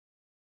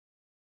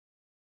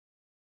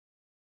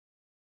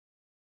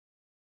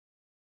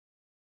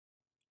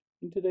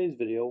In today's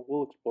video,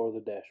 we'll explore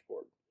the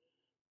dashboard.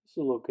 This is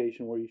a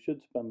location where you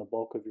should spend the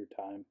bulk of your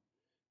time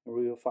and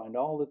where you'll find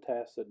all the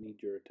tasks that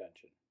need your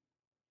attention.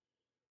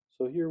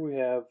 So here we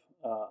have,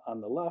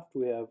 on the left,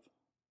 we have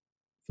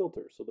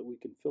filters so that we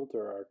can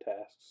filter our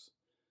tasks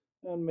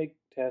and make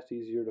tasks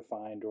easier to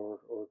find or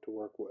to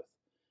work with.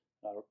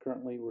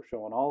 Currently, we're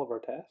showing all of our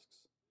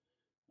tasks.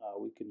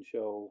 We can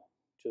show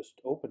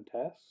just open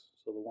tasks,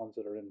 so the ones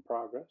that are in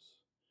progress.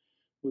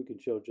 We can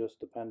show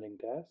just the pending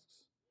tasks.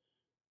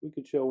 We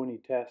could show any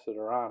tasks that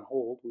are on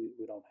hold.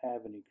 We don't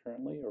have any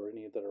currently, or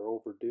any that are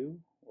overdue,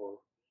 or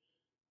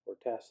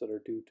tasks that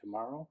are due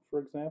tomorrow, for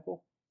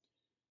example,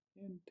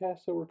 and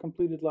tasks that were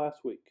completed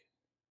last week.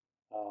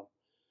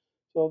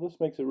 So this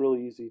makes it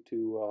really easy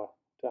to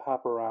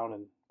hop around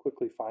and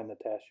quickly find the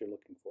task you're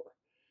looking for.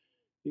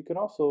 You can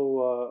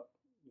also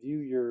view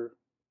your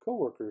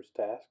coworkers'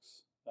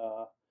 tasks,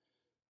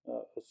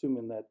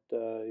 assuming that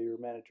your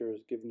manager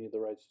has given you the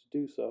rights to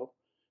do so.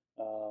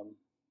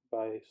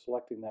 By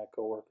selecting that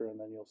coworker, and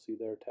then you'll see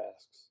their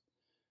tasks.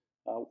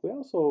 We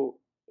also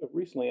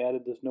recently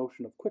added this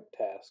notion of quick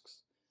tasks.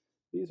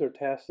 These are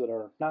tasks that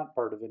are not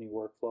part of any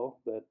workflow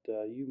that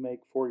you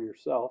make for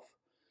yourself.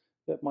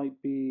 That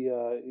might be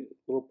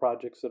little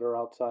projects that are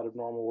outside of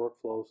normal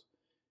workflows.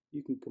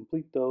 You can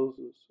complete those.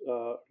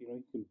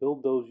 You can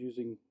build those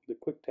using the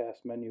quick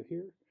task menu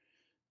here.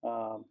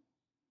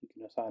 You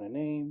can assign a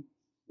name,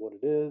 what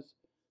it is,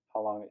 how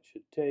long it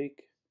should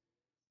take,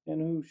 and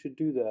who should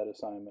do that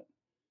assignment.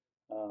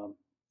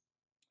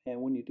 And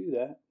when you do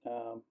that,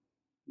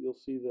 you'll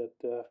see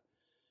that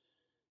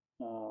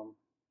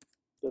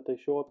that they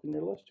show up in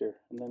your list here,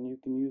 and then you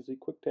can use the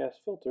quick task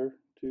filter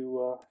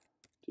to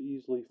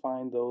easily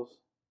find those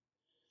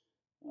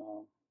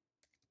and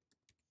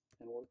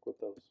work with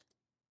those.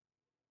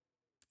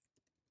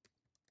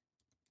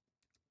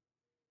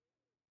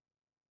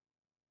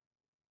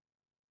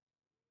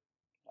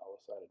 I'll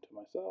assign it to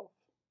myself,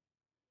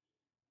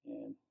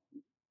 and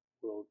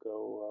we'll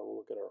go. We'll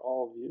look at our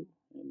all view,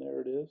 and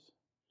there it is.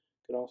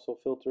 You can also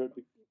filter it.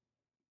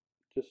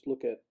 Just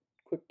look at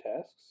quick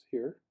tasks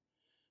here.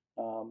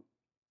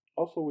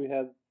 Also, we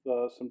have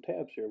some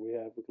tabs here. We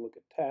can look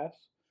at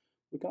tasks.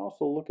 We can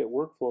also look at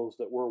workflows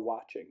that we're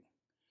watching.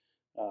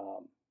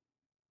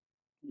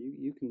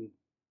 You can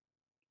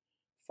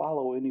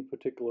follow any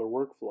particular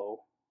workflow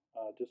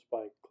just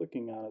by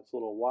clicking on its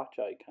little watch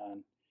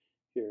icon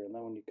here, and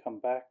then when you come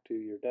back to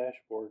your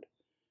dashboard,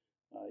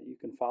 you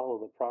can follow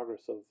the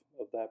progress of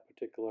that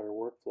particular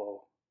workflow.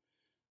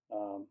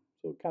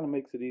 So it kind of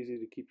makes it easy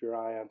to keep your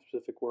eye on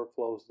specific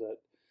workflows that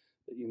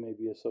you may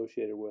be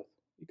associated with.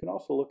 You can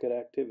also look at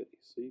activities,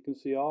 so you can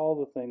see all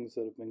the things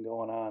that have been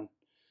going on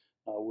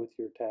with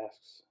your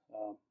tasks.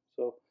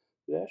 So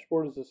the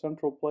dashboard is a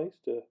central place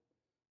to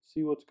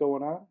see what's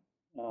going on.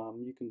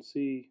 You can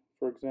see,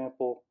 for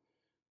example,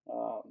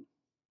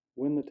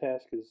 when the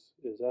task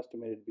is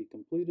estimated to be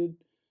completed,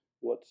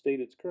 what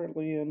state it's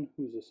currently in,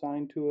 who's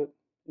assigned to it,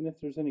 and if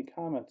there's any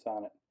comments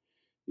on it.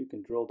 You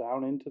can drill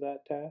down into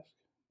that task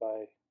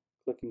by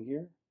clicking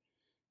here,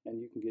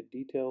 and you can get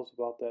details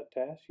about that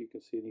task. You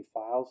can see any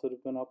files that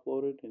have been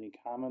uploaded, any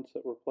comments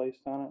that were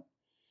placed on it,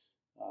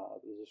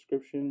 the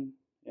description,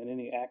 and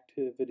any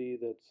activity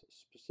that's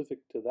specific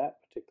to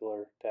that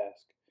particular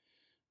task.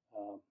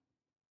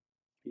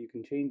 You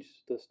can change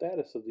the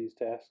status of these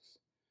tasks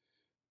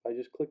by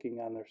just clicking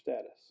on their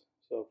status.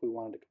 So if we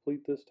wanted to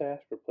complete this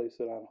task or place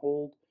it on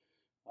hold,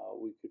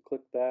 we could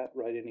click that,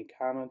 write any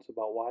comments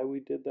about why we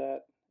did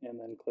that, and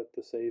then click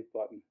the save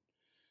button.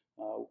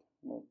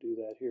 Won't do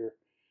that here.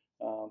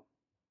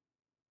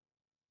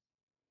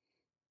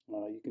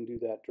 You can do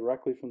that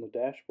directly from the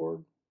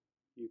dashboard.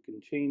 You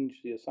can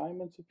change the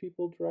assignments of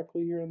people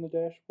directly here in the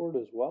dashboard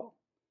as well.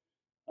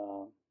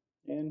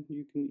 And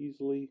you can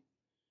easily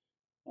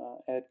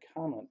add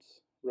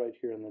comments right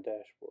here in the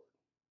dashboard.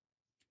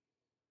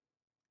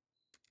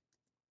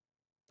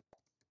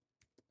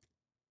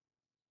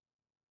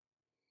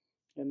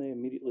 And they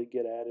immediately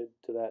get added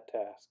to that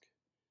task.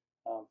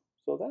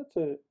 So that's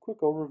a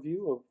quick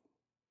overview of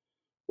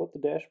what the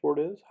dashboard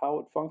is, how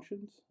it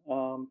functions,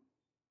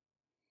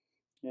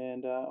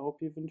 and I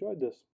hope you've enjoyed this.